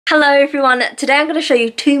Hello everyone, today I'm going to show you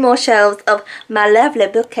two more shelves of my lovely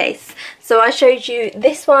bookcase. So I showed you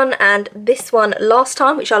this one and this one last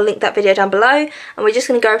time, which I'll link that video down below, and we're just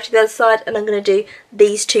going to go over to the other side and I'm going to do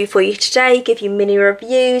these two for you today, give you mini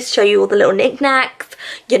reviews, show you all the little knickknacks,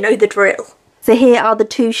 you know the drill. So here are the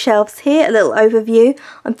two shelves here, a little overview.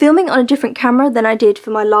 I'm filming on a different camera than I did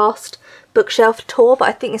for my last bookshelf tour, but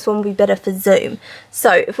I think this one will be better for Zoom.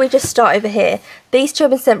 So if we just start over here, these two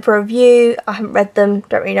have been sent for review. I haven't read them,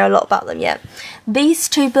 don't really know a lot about them yet. These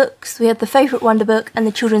two books, we have the Favourite Wonder book and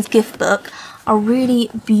the Children's Gift book, are really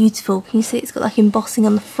beautiful. Can you see it's got like embossing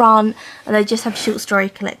on the front, and they just have short story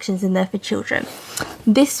collections in there for children.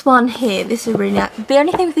 This one here, this is really nice. The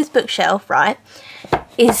only thing with this bookshelf, right,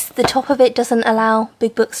 is the top of it doesn't allow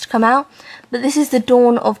big books to come out, but this is The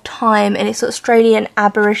Dawn of Time and it's Australian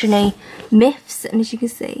Aborigine myths, and as you can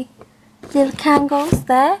see, little Kangals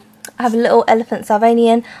there. I have a little elephant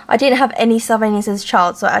Salvanian. I didn't have any Salvanians as a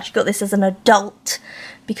child, so I actually got this as an adult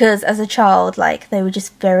because as a child, like, they were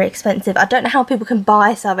just very expensive. I don't know how people can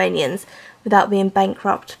buy Salvanians without being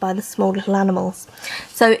bankrupt by the small little animals.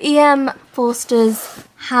 So E.M. Forster's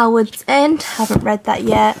Howard's End, haven't read that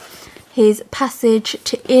yet. His Passage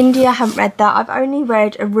to India, haven't read that. I've only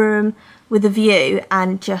read A Room with a View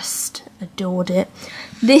and just adored it.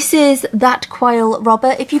 This is That Quail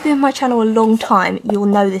Robber. If you've been on my channel a long time, you'll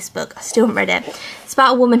know this book. I still haven't read it. It's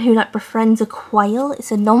about a woman who like befriends a quail.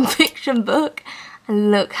 It's a non-fiction book,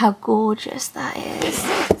 and look how gorgeous that is.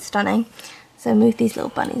 It's stunning. So move these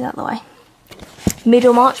little bunnies out of the way.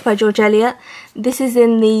 Middlemarch by George Eliot. This is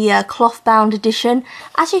in the cloth bound edition.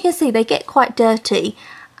 As you can see, they get quite dirty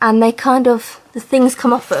and they kind of, the things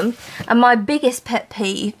come off them. And my biggest pet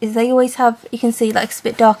peeve is they always have, you can see like it's a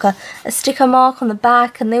bit darker, a sticker mark on the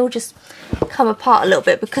back, and they all just come apart a little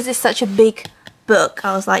bit. Because it's such a big book,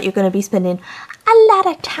 I was like, you're going to be spending a lot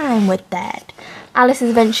of time with that. Alice's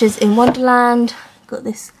Adventures in Wonderland. Got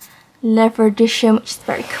this leather edition, which is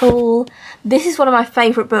very cool. This is one of my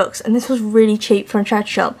favourite books, and this was really cheap from a charity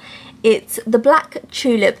shop. It's The Black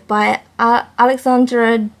Tulip by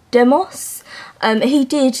Alexandre Dumas. He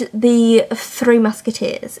did the Three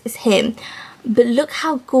Musketeers, it's him. But look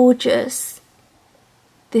how gorgeous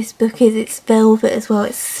this book is. It's velvet as well,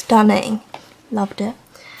 it's stunning. Loved it.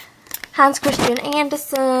 Hans Christian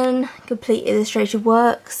Andersen, Complete Illustrated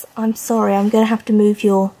Works. I'm sorry, I'm going to have to move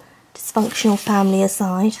your dysfunctional family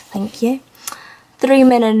aside, thank you. Three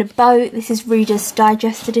Men in a Boat. This is Reader's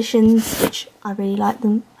Digest editions, which I really like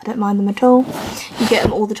them. I don't mind them at all. You get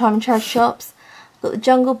them all the time in charity shops. Got the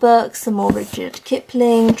Jungle Book, some more Rudyard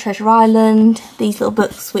Kipling, Treasure Island. These little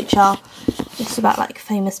books which are just about like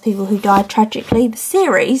famous people who died tragically. The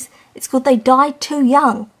series, it's called They Died Too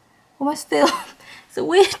Young. Almost feel, it's a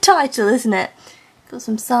weird title, isn't it? Got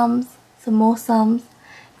some sums, some more sums.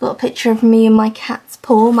 Got a picture of me and my cat's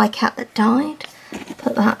paw, my cat that died.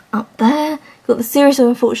 Put that up there. Got the Series of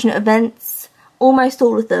Unfortunate Events, almost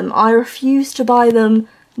all of them. I refuse to buy them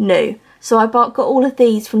new, so I got all of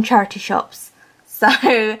these from charity shops. So,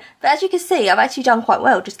 but as you can see, I've actually done quite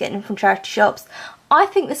well just getting them from charity shops. I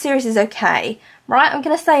think the series is okay, right? I'm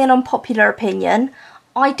going to say an unpopular opinion.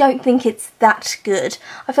 I don't think it's that good.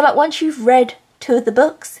 I feel like once you've read two of the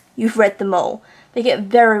books, you've read them all. They get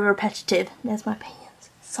very repetitive. There's my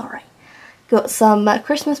opinions. Sorry. Got some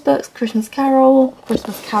Christmas books, Christmas Carols,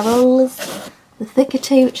 The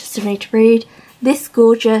Thickety, which is still need to read. This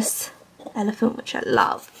gorgeous elephant, which I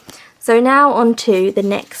love. So now on to the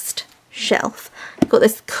next shelf. I've got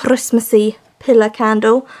this Christmassy pillar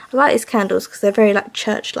candle. I like these candles because they're very like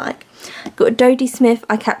church-like. Got a Dodie Smith,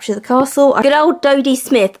 I Capture the Castle. Good old Dodie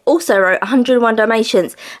Smith also wrote 101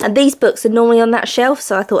 Dalmatians, and these books are normally on that shelf,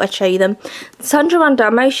 so I thought I'd show you them. It's 101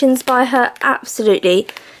 Dalmatians by her, absolutely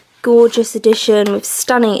gorgeous edition with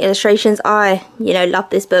stunning illustrations. I,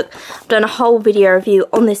 love this book. I've done a whole video review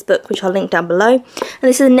on this book, which I'll link down below. And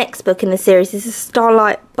this is the next book in the series. This is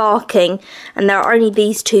Starlight Barking, and there are only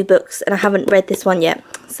these two books, and I haven't read this one yet.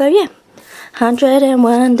 So yeah,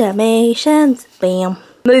 101 Dalmatians, bam.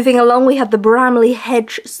 Moving along, we have the Bramley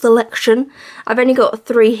Hedge selection. I've only got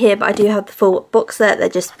 3 here, but I do have the full box set. They're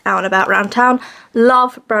just out and about around town.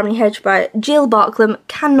 Love Bramley Hedge by Jill Barklam.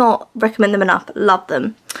 Cannot recommend them enough. Love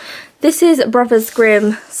them. This is Brothers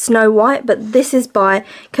Grimm Snow White, but this is by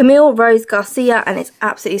Camille Rose Garcia, and it's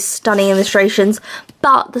absolutely stunning illustrations.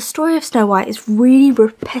 But the story of Snow White is really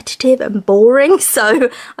repetitive and boring,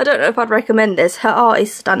 so I don't know if I'd recommend this. Her art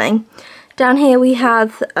is stunning. Down here we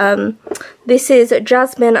have, this is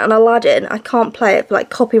Jasmine and Aladdin. I can't play it for like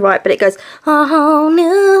copyright, but it goes, a whole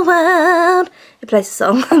new world. It plays a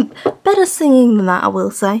song. Better singing than that, I will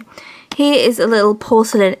say. Here is a little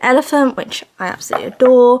porcelain elephant, which I absolutely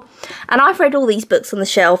adore. And I've read all these books on the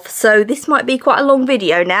shelf, so this might be quite a long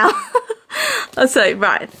video now. So,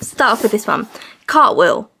 right, start off with this one.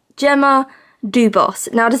 Cartwheel, Gemma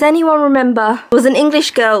Dubos. Now, does anyone remember? There was an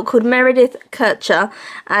English girl called Meredith Kircher,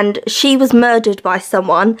 and she was murdered by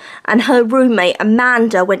someone, and her roommate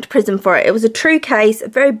Amanda went to prison for it. It was a true case, a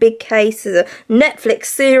very big case. It's a Netflix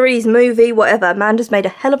series, movie, whatever. Amanda's made a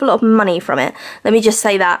hell of a lot of money from it. Let me just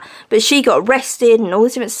say that. But she got arrested and all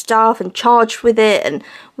this different stuff and charged with it and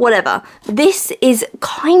whatever. This is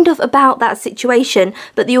kind of about that situation,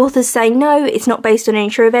 but the author's saying no, it's not based on any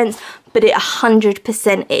true events, but it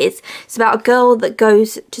 100% is. It's about a girl that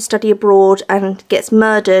goes to study abroad and gets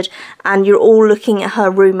murdered, and you're all looking at her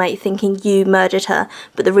roommate thinking you murdered her,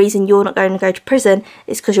 but the reason you're not going to go to prison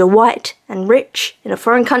is because you're white and rich in a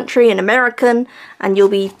foreign country and American, and you'll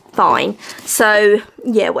be fine. So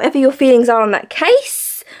yeah, whatever your feelings are on that case,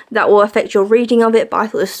 that will affect your reading of it, but I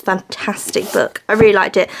thought this was a fantastic book. I really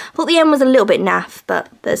liked it. I thought the end was a little bit naff, but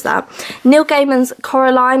there's that. Neil Gaiman's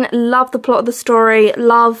Coraline. Love the plot of the story.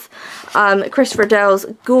 Love Christopher Dell's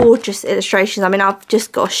gorgeous illustrations. I mean, I've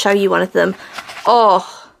just got to show you one of them.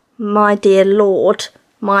 Oh, my dear lord.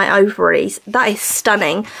 My ovaries. That is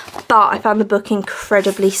stunning, but I found the book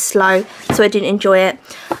incredibly slow, so I didn't enjoy it.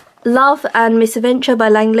 Love and Misadventure by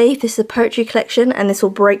Lang Leaf. This is a poetry collection, and this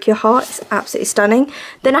will break your heart. It's absolutely stunning.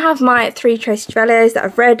 Then I have my 3 Tracy Chevaliers that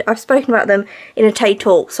I've read. I've spoken about them in a Tay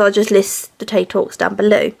Talk, so I'll just list the Tay Talks down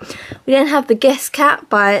below. We then have The Guest Cat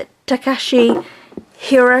by Takashi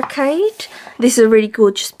Hirokade. This is a really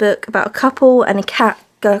gorgeous book about a couple and a cat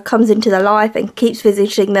comes into their life and keeps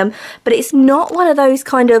visiting them, but it's not one of those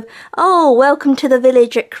kind of, oh, welcome to the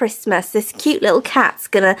village at Christmas, this cute little cat's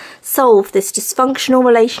gonna solve this dysfunctional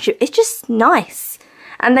relationship. It's just nice,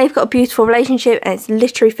 and they've got a beautiful relationship, and it's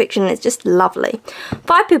literary fiction, and it's just lovely.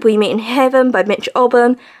 5 People You Meet in Heaven by Mitch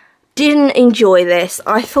Albom. Didn't enjoy this.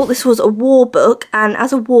 I thought this was a war book, and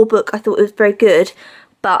as a war book I thought it was very good,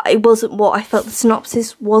 but it wasn't what I felt the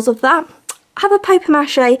synopsis was of that. I have a paper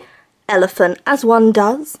mache elephant, as one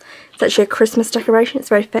does. It's actually a Christmas decoration. It's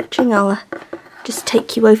very fetching. I'll just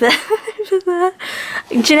take you over there.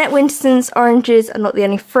 Jeanette Winterson's Oranges Are Not the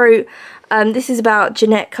Only Fruit. This is about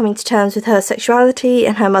Jeanette coming to terms with her sexuality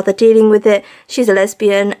and her mother dealing with it. She's a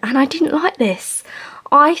lesbian, and I didn't like this.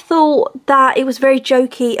 I thought that it was very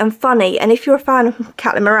jokey and funny, and if you're a fan of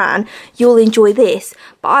Caitlin Moran, you'll enjoy this,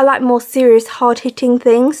 but I like more serious, hard-hitting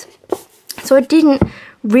things, so I didn't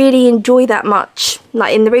really enjoy that much.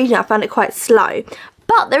 Like, in the reading I found it quite slow,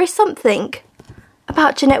 but there is something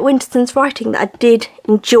about Jeanette Winterson's writing that I did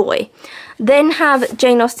enjoy. Then have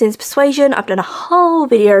Jane Austen's Persuasion. I've done a whole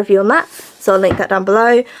video review on that, so I'll link that down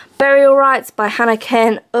below. Burial Rites by Hannah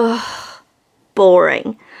Ken. Ugh,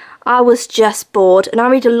 boring. I was just bored, and I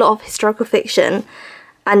read a lot of historical fiction,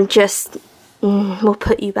 and just we'll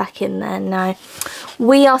put you back in there now.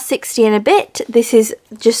 We Are 60 and a Bit. This is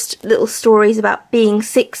just little stories about being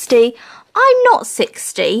 60. I'm not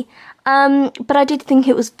 60, but I did think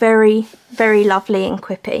it was very, very lovely and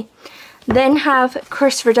quippy. Then have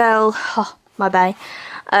Chris Riddell, oh, my bae,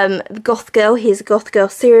 Goth Girl. Here's a Goth Girl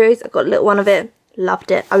series. I got a little one of it.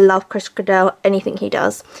 Loved it. I love Chris Riddell, anything he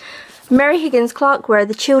does. Mary Higgins Clark, Where Are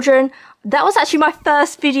the Children? That was actually my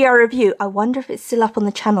first video review. I wonder if it's still up on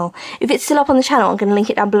the channel. If it's still up on the channel, I'm going to link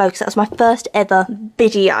it down below, because that was my first ever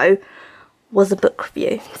video, was a book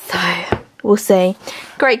review. So, we'll see.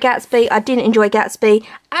 Great Gatsby. I didn't enjoy Gatsby.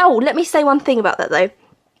 Ow, let me say one thing about that though.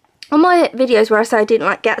 On my videos where I say I didn't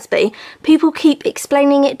like Gatsby, people keep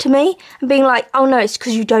explaining it to me and being like, oh no, it's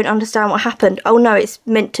because you don't understand what happened. Oh no, it's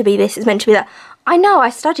meant to be this, it's meant to be that. I know, I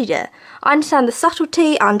studied it. I understand the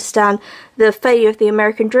subtlety, I understand the failure of the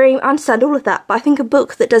American dream, I understand all of that, but I think a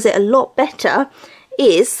book that does it a lot better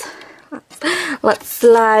is, let's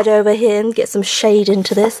slide over here and get some shade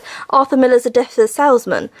into this, Arthur Miller's The Death of the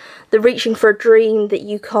Salesman. The reaching for a dream that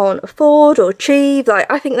you can't afford or achieve, like,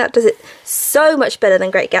 I think that does it so much better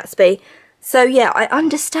than Great Gatsby. So yeah, I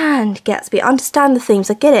understand Gatsby, I understand the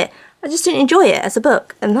themes, I get it. I just didn't enjoy it as a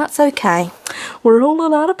book, and that's okay. We're all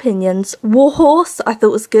on our opinions. Warhorse, I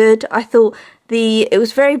thought was good. I thought it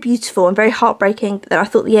was very beautiful and very heartbreaking, but then I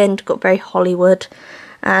thought the end got very Hollywood,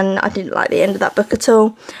 and I didn't like the end of that book at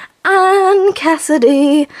all. Anne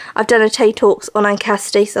Cassidy. I've done a Tay Talks on Anne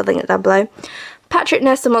Cassidy, so I'll link it down below. Patrick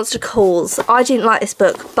Ness, The Monster Calls. I didn't like this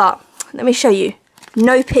book, but let me show you.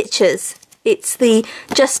 No pictures. It's the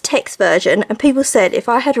just text version, and people said if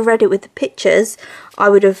I had read it with the pictures I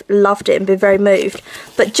would have loved it and been very moved,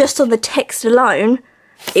 but just on the text alone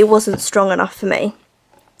it wasn't strong enough for me.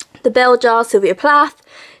 The Bell Jar, Sylvia Plath.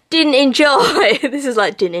 didn't enjoy. This is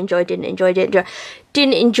like didn't enjoy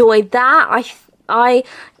that. I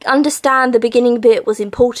understand the beginning bit was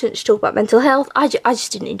important to talk about mental health. I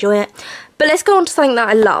just didn't enjoy it. But let's go on to something that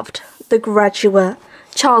I loved. The Graduate.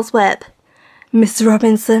 Charles Webb. Miss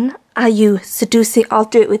Robinson, are you seducing? I'll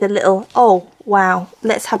do it with a little, oh wow,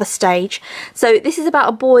 let's have a stage. So this is about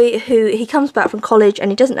a boy who, he comes back from college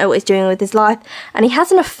and he doesn't know what he's doing with his life, and he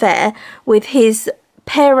has an affair with his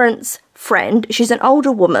parents' friend. She's an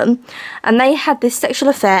older woman, and they had this sexual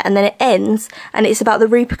affair, and then it ends, and it's about the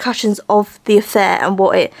repercussions of the affair and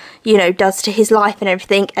what it, you know, does to his life and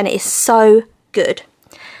everything, and it is so good.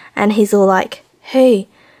 And he's all like, hey,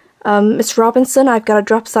 Miss Robinson, I've got to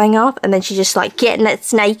drop something off. And then she's just like getting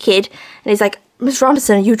it's naked, and he's like, Miss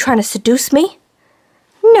Robinson, are you trying to seduce me?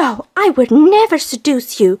 No, I would never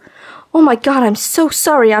seduce you. Oh my god, I'm so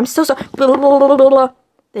sorry, I'm so sorry. Blah, blah, blah, blah, blah.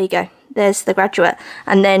 There you go, there's The Graduate.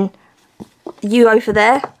 And then you over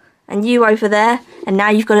there, and you over there, and now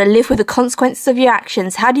you've got to live with the consequences of your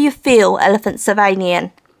actions. How do you feel, Elephant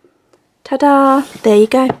Sylvanian? Ta-da! There you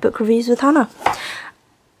go, book reviews with Hannah.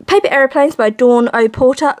 Paper Aeroplanes by Dawn O.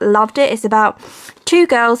 Porter, loved it. It's about two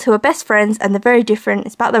girls who are best friends and they're very different.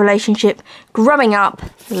 It's about their relationship growing up.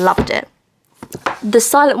 Loved it. The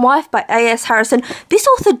Silent Wife by A.S. Harrison. This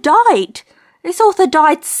author died. This author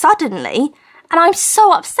died suddenly, and I'm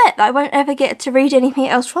so upset that I won't ever get to read anything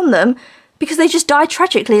else from them because they just died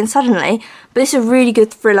tragically and suddenly. But it's a really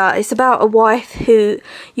good thriller. It's about a wife who,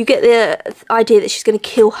 you get the idea that she's going to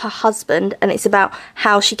kill her husband, and it's about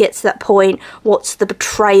how she gets to that point, what's the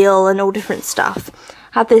betrayal and all different stuff.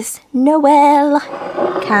 Have this Noel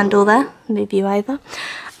candle there, move you over.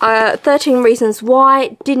 13 Reasons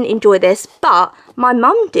Why, didn't enjoy this, but my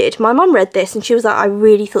mum did. My mum read this and she was like, I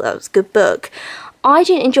really thought that was a good book. I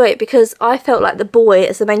didn't enjoy it because I felt like the boy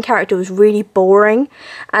as the main character was really boring,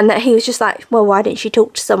 and that he was just like, well, why didn't she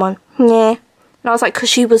talk to someone? Yeah. And I was like, because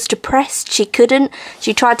she was depressed, she couldn't.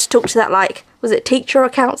 She tried to talk to that, like, was it teacher or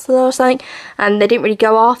counsellor or something, and they didn't really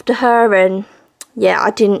go after her, and yeah,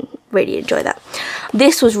 I didn't really enjoy that.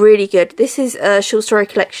 This was really good. This is a short story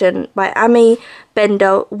collection by Amy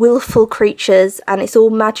Bender, Willful Creatures, and it's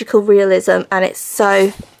all magical realism, and it's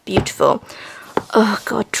so beautiful. Oh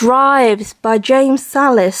god, Drives by James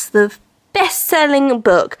Sallis, the best-selling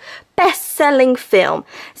book, best-selling film.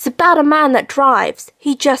 It's about a man that drives.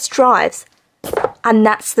 He just drives. And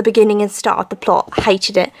that's the beginning and start of the plot.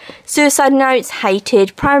 Hated it. Suicide Notes,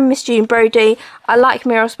 hated. Prime Miss June Brody. I like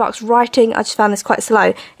Muriel Sparks' writing. I just found this quite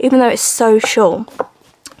slow, even though it's so short.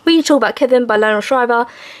 We need to talk about Kevin by Lionel Shriver.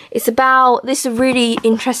 It's about, this is a really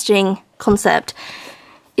interesting concept.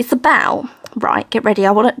 It's about, right, get ready,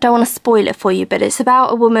 don't want to spoil it for you, but it's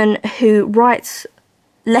about a woman who writes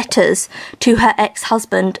letters to her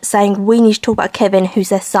ex-husband saying, we need to talk about Kevin, who's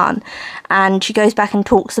their son. And she goes back and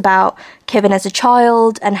talks about Kevin as a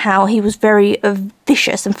child and how he was very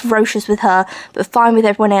vicious and ferocious with her, but fine with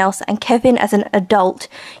everyone else. And Kevin as an adult,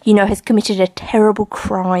 you know, has committed a terrible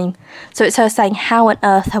crime. So it's her saying, how on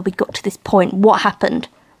earth have we got to this point? What happened?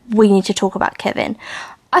 We need to talk about Kevin.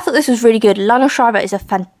 I thought this was really good. Lionel Shriver is a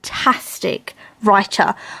fantastic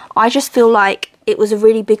writer. I just feel like it was a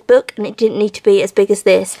really big book and it didn't need to be as big as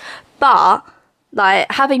this. But, like,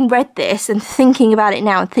 having read this and thinking about it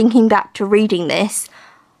now and thinking back to reading this,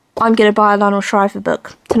 I'm going to buy a Lionel Shriver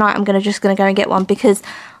book. Tonight I'm just going to go and get one because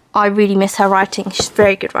I really miss her writing. She's a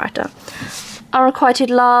very good writer. Unrequited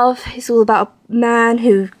Love is all about a man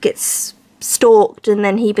who gets stalked and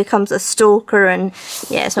then he becomes a stalker, and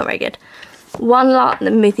yeah, it's not very good. One Lot,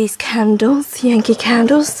 let me move these candles, Yankee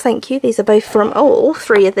Candles, thank you. These are both from, oh, all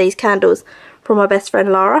three of these candles from my best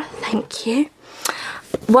friend Laura, thank you.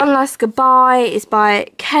 One Last Goodbye is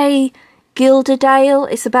by Kay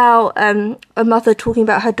Gilderdale. It's about a mother talking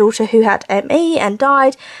about her daughter who had ME and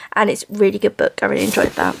died, and it's a really good book. I really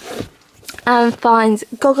enjoyed that. Anne Fine's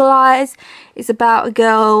Goggle Eyes is about a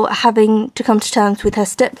girl having to come to terms with her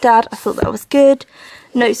stepdad. I thought that was good.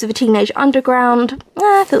 Notes of a Teenage Underground.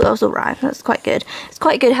 I thought that was alright. That's quite good. It's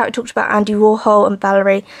quite good how it talked about Andy Warhol and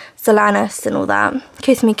Valerie Solanas and all that.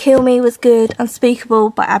 Kiss Me Kill Me was good. Unspeakable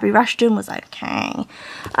by Abby Rushton was okay.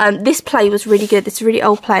 This play was really good. This really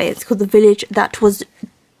old play. It's called The Village That Was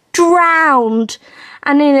Drowned.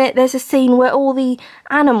 And in it there's a scene where all the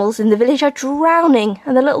animals in the village are drowning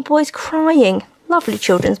and the little boy's crying. Lovely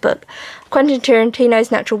children's book. Quentin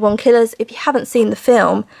Tarantino's Natural Born Killers. If you haven't seen the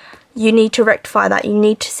film, you need to rectify that. You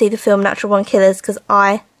need to see the film Natural Born Killers because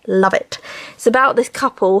I love it. It's about this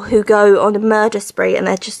couple who go on a murder spree and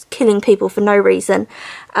they're just killing people for no reason.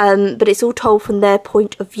 But it's all told from their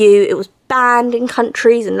point of view. It was banned in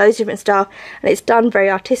countries and loads of different stuff, and it's done very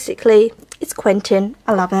artistically. It's Quentin.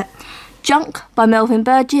 I love it. Junk by Melvin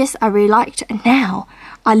Burgess I really liked, and now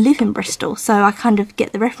I live in Bristol, so I kind of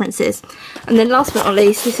get the references. And then last but not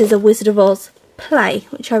least, this is a Wizard of Oz play,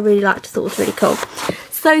 which I really liked, thought was really cool.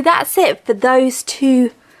 So that's it for those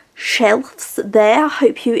two shelves there. I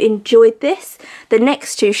hope you enjoyed this. The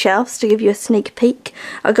next two shelves, to give you a sneak peek,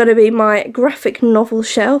 are going to be my graphic novel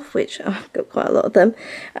shelf, which I've got quite a lot of them,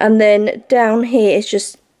 and then down here is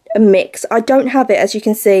just a mix. I don't have it, as you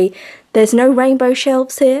can see, there's no rainbow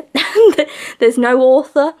shelves here. There's no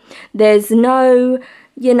author, there's no,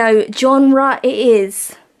 you know, genre.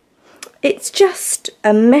 It's just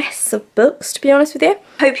a mess of books, to be honest with you.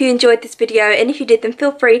 Hope you enjoyed this video, and if you did, then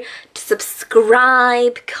feel free to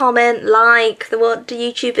subscribe, comment, like, what do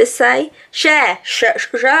YouTubers say? Share.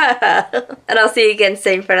 And I'll see you again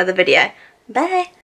soon for another video. Bye.